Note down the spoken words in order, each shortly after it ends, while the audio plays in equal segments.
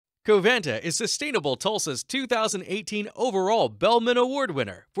Covanta is Sustainable Tulsa's 2018 overall Bellmon Award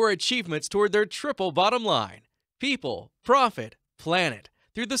winner for achievements toward their triple bottom line: people, profit, planet,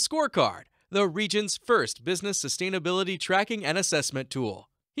 through the scorecard, the region's first business sustainability tracking and assessment tool.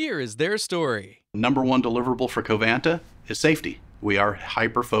 Here is their story. Number one deliverable for Covanta is safety. We are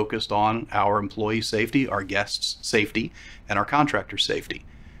hyper-focused on our employee safety, our guests' safety, and our contractors' safety.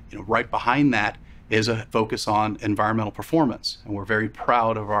 Right behind that is a focus on environmental performance, and we're very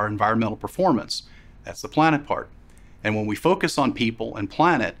proud of our environmental performance. That's the planet part. And when we focus on people and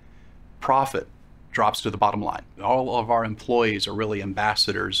planet, profit drops to the bottom line. All of our employees are really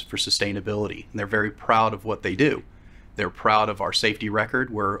ambassadors for sustainability, and they're very proud of what they do. They're proud of our safety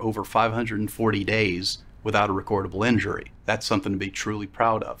record. We're over 540 days without a recordable injury. That's something to be truly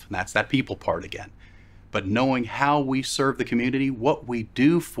proud of, and that's that people part again. But knowing how we serve the community, what we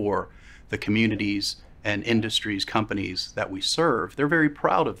do for the communities and industries, companies that we serve, they're very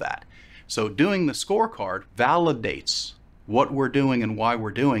proud of that. So doing the scorecard validates what we're doing and why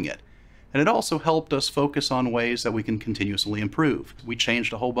we're doing it. And it also helped us focus on ways that we can continuously improve. We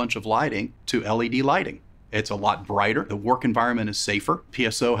changed a whole bunch of lighting to LED lighting. It's a lot brighter. The work environment is safer.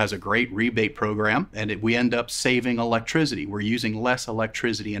 PSO has a great rebate program, and we end up saving electricity. We're using less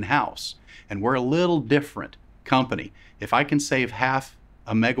electricity in-house. And we're a little different company. If I can save half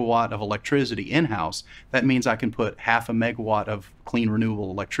a megawatt of electricity in-house, that means I can put half a megawatt of clean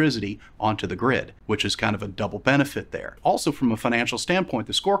renewable electricity onto the grid, which is kind of a double benefit there. Also, from a financial standpoint,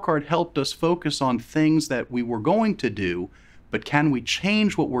 the scorecard helped us focus on things that we were going to do, but can we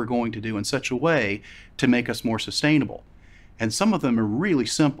change what we're going to do in such a way to make us more sustainable? And some of them are really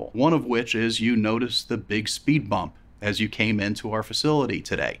simple, one of which is you notice the big speed bump as you came into our facility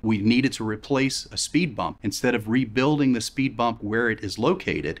today. We needed to replace a speed bump. Instead of rebuilding the speed bump where it is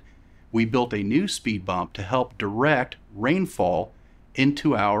located, we built a new speed bump to help direct rainfall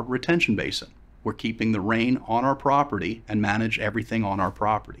into our retention basin. We're keeping the rain on our property and manage everything on our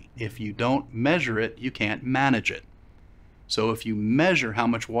property. If you don't measure it, you can't manage it. So if you measure how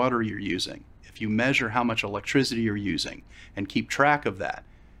much water you're using, if you measure how much electricity you're using, and keep track of that,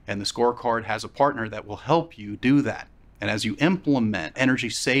 and the scorecard has a partner that will help you do that. And as you implement energy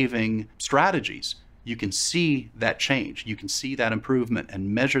saving strategies, you can see that change. You can see that improvement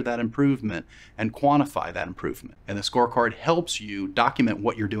and measure that improvement and quantify that improvement. And the scorecard helps you document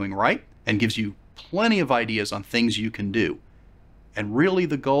what you're doing right and gives you plenty of ideas on things you can do. And really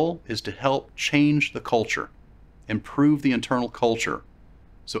the goal is to help change the culture, improve the internal culture,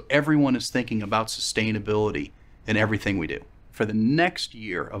 so everyone is thinking about sustainability in everything we do. For the next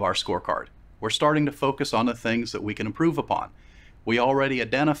year of our scorecard, we're starting to focus on the things that we can improve upon. We already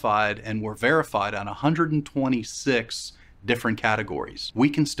identified and were verified on 126 different categories. We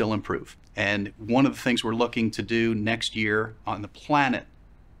can still improve. And one of the things we're looking to do next year on the planet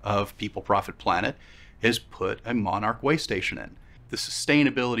of People, Profit, Planet is put a Monarch Way Station in. The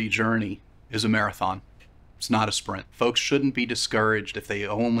sustainability journey is a marathon. It's not a sprint. Folks shouldn't be discouraged if they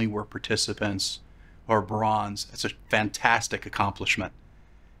only were participants or bronze. It's a fantastic accomplishment.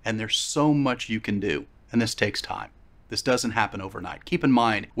 And there's so much you can do, and this takes time. This doesn't happen overnight. Keep in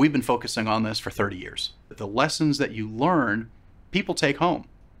mind, we've been focusing on this for 30 years. The lessons that you learn, people take home.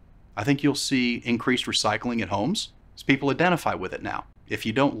 I think you'll see increased recycling at homes as people identify with it now. If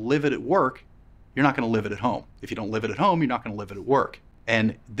you don't live it at work, you're not going to live it at home. If you don't live it at home, you're not going to live it at work.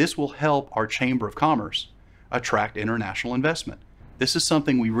 And this will help our Chamber of Commerce attract international investment. This is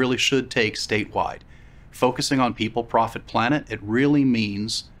something we really should take statewide. Focusing on people, profit, planet, it really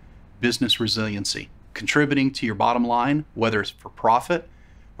means business resiliency, contributing to your bottom line, whether it's for profit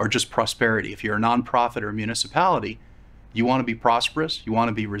or just prosperity. If you're a nonprofit or a municipality, you want to be prosperous, you want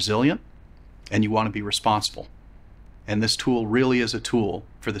to be resilient, and you want to be responsible. And this tool really is a tool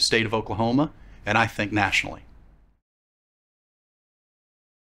for the state of Oklahoma, and I think nationally.